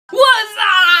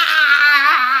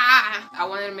I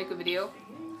wanted to make a video,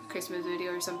 Christmas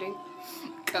video or something,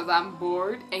 because I'm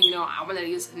bored and you know I wanted to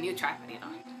use a new tripod, you know.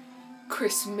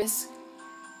 Christmas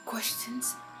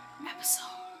questions episode.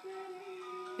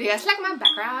 Do you guys like my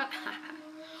background?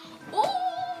 Ooh!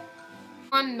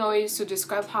 One noise to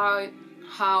describe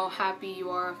how happy you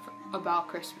are about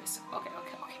Christmas. Okay.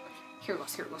 Here it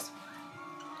goes.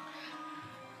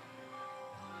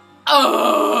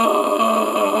 Oh!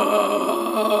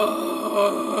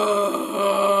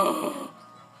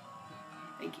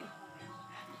 Thank you.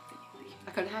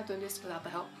 I couldn't have done this without the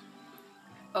help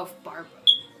of Barbara.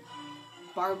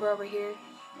 Barbara over here.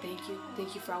 Thank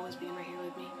you for always being right here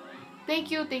with me.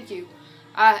 Thank you.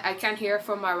 I can't hear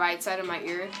from my right side of my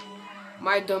ear.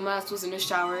 My dumbass was in the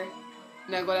shower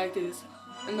and I go like this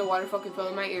and the water fucking fell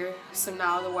in my ear, so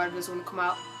now the water doesn't want to come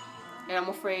out and I'm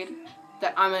afraid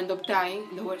that I'm gonna end up dying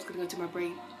and the water's gonna go to my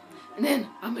brain and then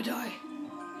I'm gonna die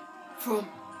from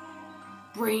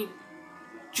brain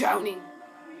drowning.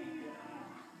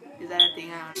 Is that a thing?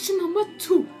 Question number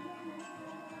 2.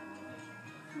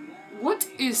 What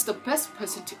is the best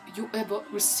present you ever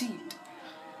received?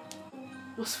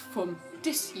 Was from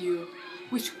this year,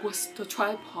 which was the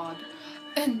tripod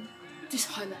and this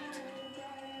highlight.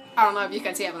 I don't know if you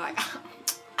can see it, but like,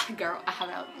 girl, I have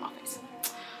it out of my face.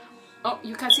 Oh,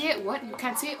 you can see it? What? You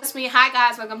can't see it? It's me. Hi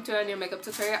guys, welcome to a new makeup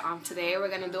tutorial. Today we're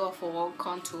gonna do a full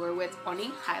contour with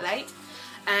only highlight.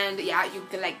 And yeah, you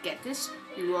can like get this,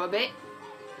 you rub it,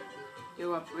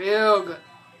 you rub real good,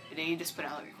 and then you just put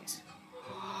it all over your face.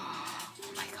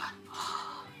 Oh my god.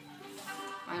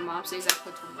 My mom says I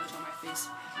put too much on my face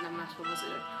and I'm not supposed to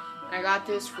do it. I got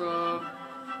this from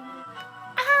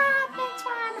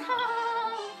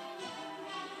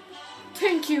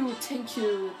thanks man.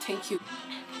 Thank you.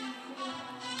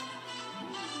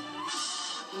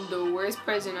 The worst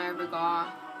present I ever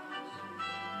got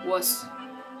was,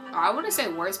 I wouldn't say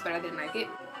worst, but I didn't like it.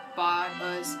 Bought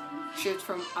us shirts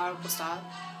from Aeropostale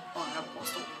or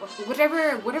Aeropostale,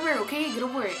 whatever. Okay, get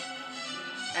over it.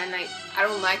 And like, I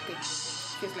don't like it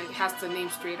because like it has the name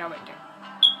straight out right there.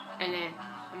 And then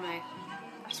I'm like,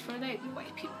 it's for like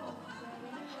white people.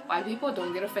 White people,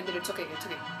 don't get offended. It's okay.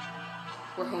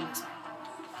 We're homeless.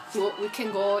 We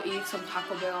can go eat some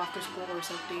Taco Bell after school or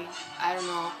something. I don't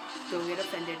know. Don't get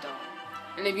offended though.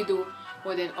 And if you do,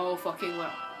 well then, oh fucking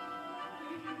well.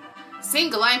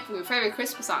 Sing a line from your favorite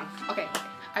Christmas song. Okay.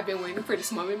 I've been waiting for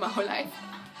this moment my whole life.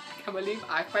 I can't believe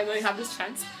I finally have this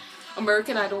chance.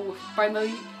 American Idol will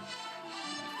finally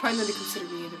consider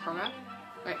me in the program.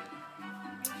 Right.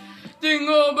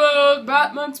 Jingle bells,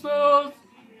 Batman smells,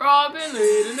 Robin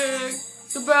laid an egg,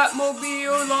 the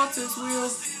Batmobile lost its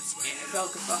wheels.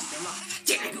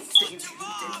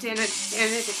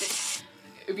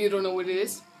 If you don't know what it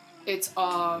is, it's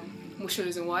Motion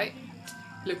is in White.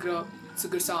 Look it up. It's a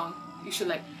good song. You should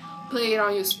like play it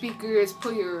on your speakers,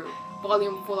 put your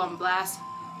volume full on blast,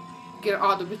 get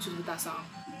all the bitches with that song.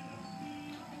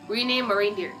 Rename a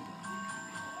reindeer.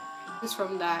 It's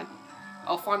from that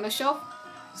Elf on the Shelf.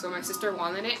 So my sister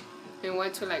wanted it. We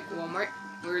went to like Walmart.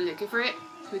 We were looking for it.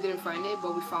 We didn't find it,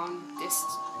 but we found this,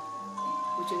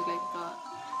 which is like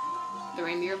the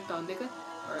reindeer of the nigga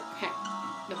or pet.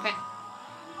 The pet.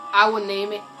 I would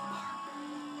name it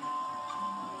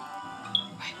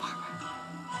Barbara.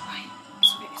 Right.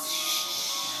 So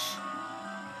shh.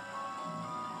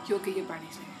 You'll get your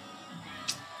brownies later.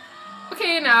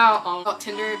 Okay, now about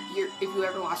Tinder. If you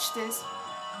ever watched this,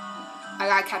 I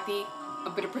got Kathy a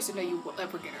better person that you will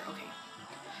ever get her. Okay.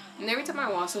 And every time I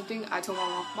want something, I tell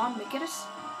my mom, make it us.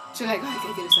 She's like, oh, I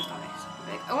can get it stuff on this. I'm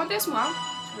like, I want this, mom.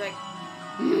 She's like,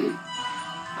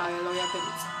 Ay, lo voy a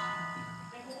pedir.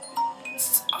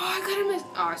 Oh, I gotta miss.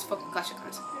 Oh, it's fucking Clash of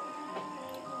Clans.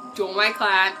 Join my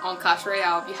clan on Clash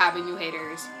Royale if you have new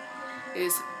haters.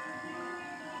 Is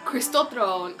Crystal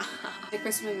Throne. The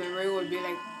Christmas memory would be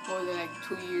like, what was it, like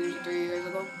 2 years, 3 years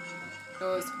ago? It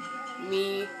was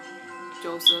me,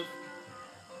 Joseph,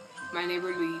 my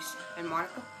neighbor Luis, and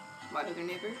Monica, my other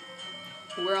neighbor.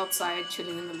 We're outside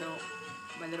chilling in my little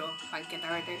banqueta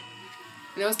right there.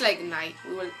 And it was like night.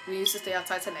 We used to stay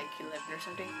outside till like 11 or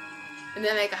something. And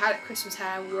then like I had a Christmas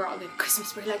hat. We were all in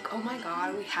Christmas. We're like, oh my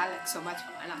god, we had like so much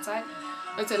fun outside.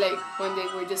 Until like one day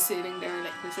we're just sitting there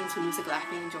like listening to music,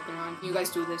 laughing and joking around. You guys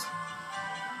do this.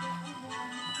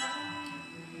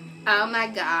 Oh my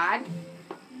god.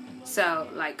 So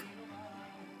like,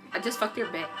 I just fucked your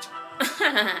bitch.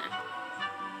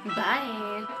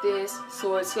 Bye. This,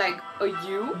 so it's like a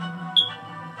U,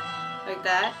 like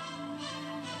that,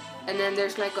 and then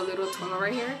there's like a little tunnel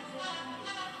right here,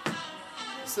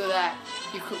 so that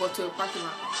you could go to a parking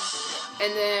lot.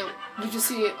 And then you just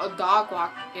see a dog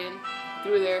walk in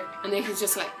through there, and then he's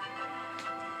just like,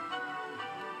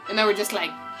 And then we're just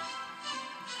like,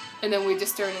 and then we're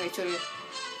just staring at each other.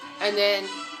 And then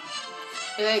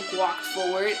they like walked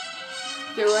forward.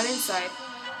 They run inside.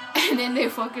 And then they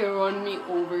fucking run me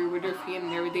over with their feet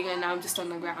and everything. And now I'm just on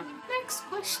the ground. Next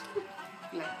question.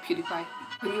 Like PewDiePie.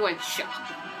 We went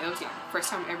shocked. It was like first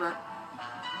time ever.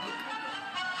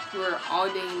 Like, we were all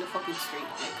day in the fucking street.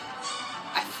 Like,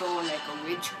 I feel like a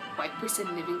rich white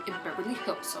person living in Beverly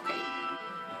Hills, okay?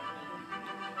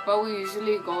 But we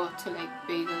usually go to like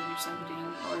Vegas or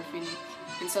something, or Phoenix,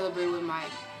 and celebrate with my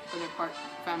other part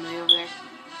family over there.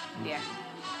 Yeah.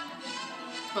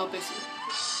 Obviously.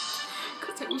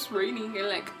 Cause it was raining and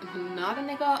like not a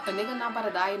nigga not about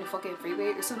to die in the fucking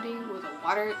freeway or something with the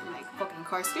water and like fucking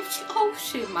cars. Oh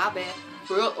shit, my bad.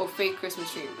 Real or fake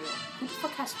Christmas tree? Real. Who the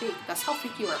fuck has fake? That's how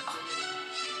fake you are.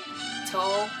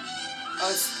 Tell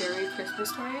a scary Christmas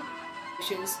story.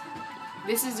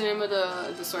 This is the name of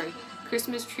the story.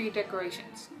 Christmas tree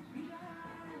decorations.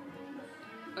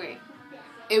 Okay.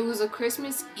 It was a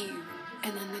Christmas Eve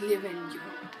and then the living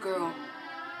girl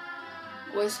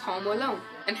was home alone,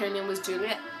 and her name was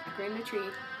Juliet. Decorating the tree,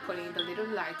 putting the little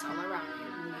lights all around it,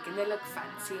 and making it look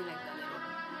fancy, like the little,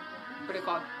 what are they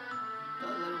called? The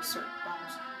little syrup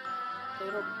balls, the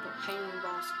little hanging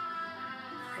balls.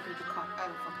 What did you call it? I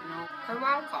don't fucking know. Her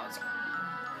mom calls her,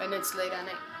 and it's late at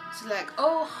night. She's like,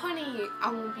 "Oh, honey,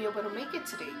 I won't be able to make it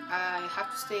today. I have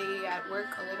to stay at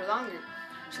work a little longer."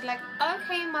 She's like,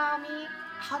 "Okay, mommy,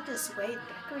 I'll just wait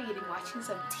decorating, watching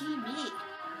some TV."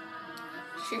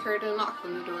 She heard a knock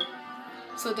on the door.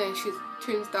 So then she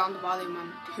turns down the volume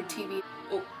on her TV.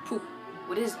 Oh, pooh,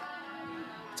 what is that?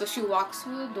 So she walks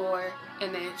through the door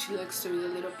and then she looks through the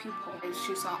little peephole and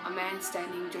she saw a man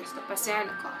standing dressed up as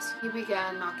Santa Claus. He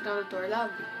began knocking on the door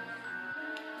loudly.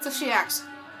 So she asks,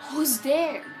 "Who's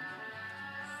there?"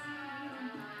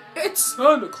 "It's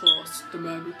Santa Claus," the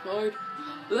man replied.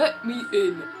 "Let me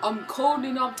in. I'm cold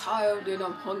and I'm tired and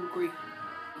I'm hungry."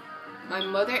 "My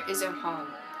mother isn't home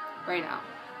right now,"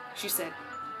 she said,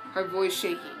 her voice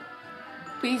shaking.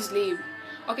 "Please leave."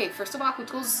 Okay, first of all, who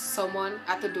tells someone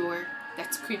at the door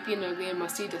that's creepy and ugly and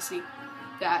musty dusty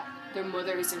that their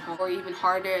mother isn't home? Or even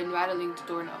harder, and rattling the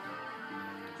doorknob.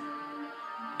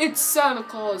 "It's Santa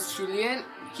Claus, Juliet,"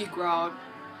 he growled.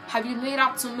 "Have you laid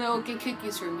out some milk and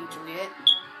cookies for me, Juliet?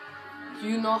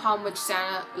 You know how much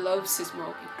Santa loves his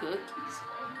milk and cookies."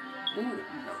 Ooh,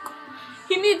 milk.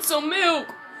 "He needs some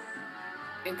milk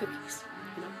and cookies."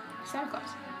 You know, Santa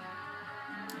Claus.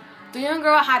 The young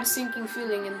girl had a sinking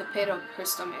feeling in the pit of her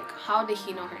stomach. How did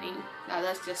he know her name? Now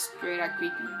that's just straight out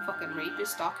creepy. Fucking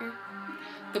rapist, stalker.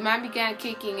 The man began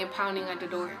kicking and pounding at the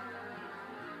door.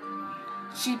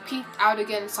 She peeked out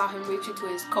again and saw him reach into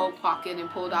his coat pocket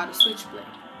and pulled out a switchblade.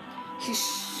 He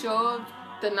shoved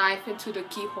the knife into the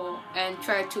keyhole and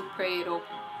tried to pry it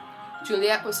open.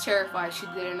 Juliet was terrified. She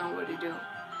didn't know what to do.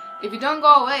 "If you don't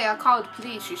go away, I'll call the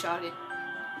police," she shouted.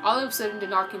 All of a sudden, the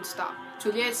knocking stopped.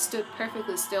 Juliet stood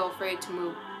perfectly still, afraid to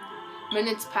move.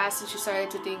 Minutes passed and she started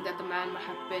to think that the man might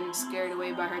have been scared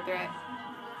away by her threat.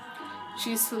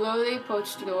 She slowly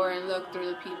approached the door and looked through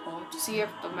the peephole to see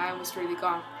if the man was really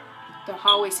gone. The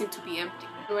hallway seemed to be empty.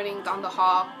 Running down the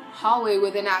hallway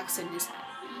with an axe in his hand,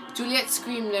 Juliet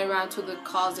screamed and ran to the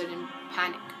closet in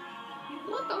panic.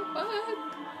 What the fuck?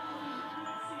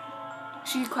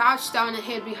 She crouched down and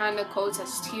hid behind the coats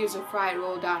as tears of pride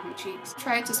rolled down her cheeks.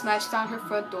 Trying to smash down her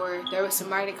front door, there was a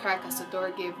mighty crack as the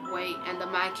door gave way and the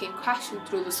man came crashing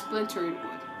through the splintered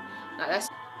wood. Now that's...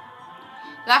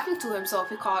 Laughing to himself,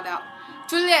 he called out,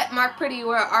 "Juliet, my pretty,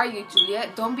 where are you,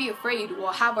 Juliet? Don't be afraid,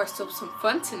 we'll have ourselves some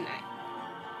fun tonight."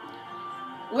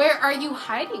 "Where are you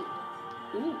hiding?"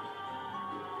 "Ooh.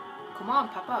 Come on,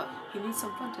 Papa, you need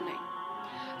some fun tonight."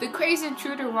 The crazy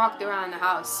intruder walked around the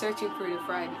house, searching for the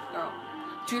frightened girl.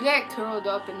 Juliet curled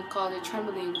up in the closet,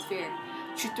 trembling with fear.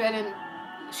 She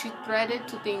dreaded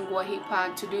to think what he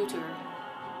planned to do to her,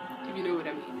 if you know what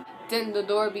I mean. Then the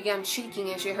door began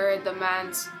shaking and she heard the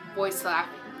man's voice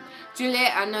laughing.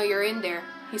 "Juliet, I know you're in there,"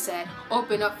 he said.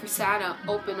 "Open up for Santa.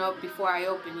 Open up before I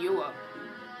open you up."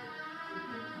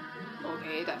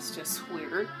 Okay, that's just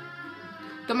weird.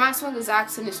 The man swung his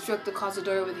axe and struck the closet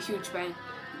door with a huge bang,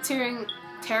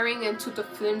 tearing into the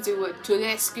flimsy wood.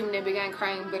 Juliet screamed and began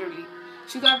crying bitterly.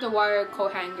 She grabbed a wire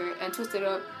coat hanger and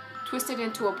twisted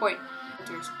into a point.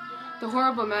 The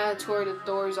horrible man tore the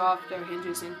doors off their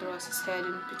hinges and thrust his head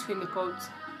in between the coats.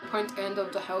 The point end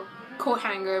of the coat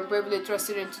hanger and bravely thrust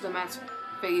it into the man's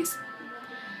face.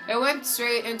 It went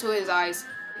straight into his eyes.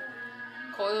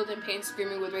 Coiled in pain,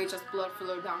 screaming with rage as blood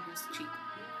flowed down his cheek.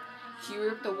 He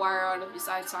ripped the wire out of his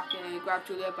eye socket and grabbed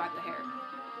Juliet by the hair.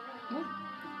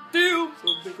 "Damn!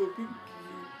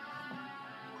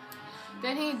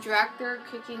 Then he dragged her,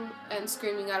 kicking and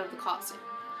screaming, out of the closet.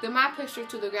 The man pushed her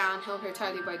to the ground, held her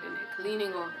tightly by the neck,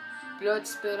 leaning over. Blood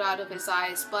spilled out of his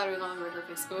eyes, splattering all over her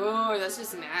face. Oh, that's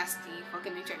just nasty.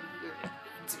 Fucking HIV.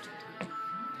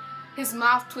 His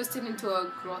mouth twisted into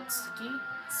a grotesque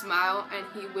smile, and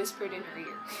he whispered in her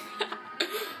ear.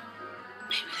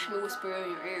 Baby, let me whisper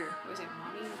in your ear. Was it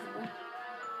mommy?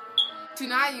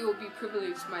 Tonight you will be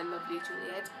privileged, my lovely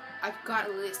Juliet. I've got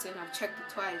a list and I've checked it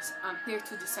twice. I'm here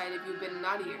to decide if you've been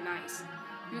naughty or nice.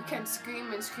 You can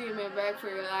scream and beg for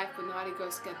your life, but naughty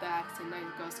girls get the axe and naughty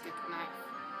girls get the knife.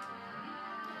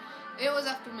 It was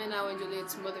after midnight when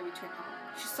Juliet's mother returned home.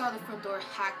 She saw the front door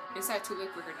hacked inside to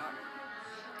look for her daughter.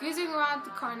 Gazing around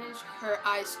the carnage, her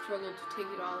eyes struggled to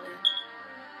take it all in.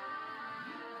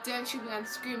 Then she began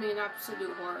screaming in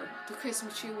absolute horror. The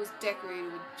Christmas tree was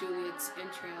decorated with Juliet's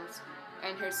entrails,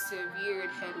 and her severed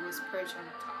head was perched on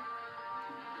the top.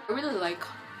 I really like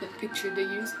the picture they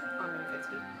used. I'm gonna get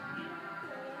to it.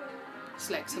 It's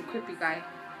like some creepy guy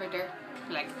right there.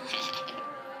 Like,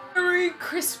 Merry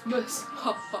Christmas!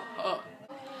 Ha ha ha.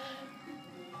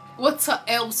 What's a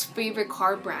elf's favorite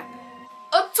car brand?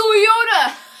 A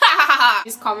Toyota!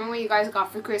 Just comment what you guys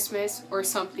got for Christmas or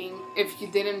something. If you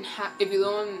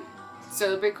don't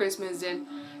celebrate Christmas, then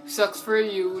sucks for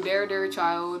you. There,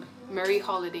 child. Merry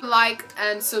holiday. Like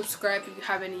and subscribe if you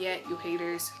haven't yet, you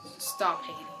haters. Stop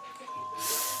hating.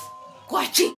 Watching.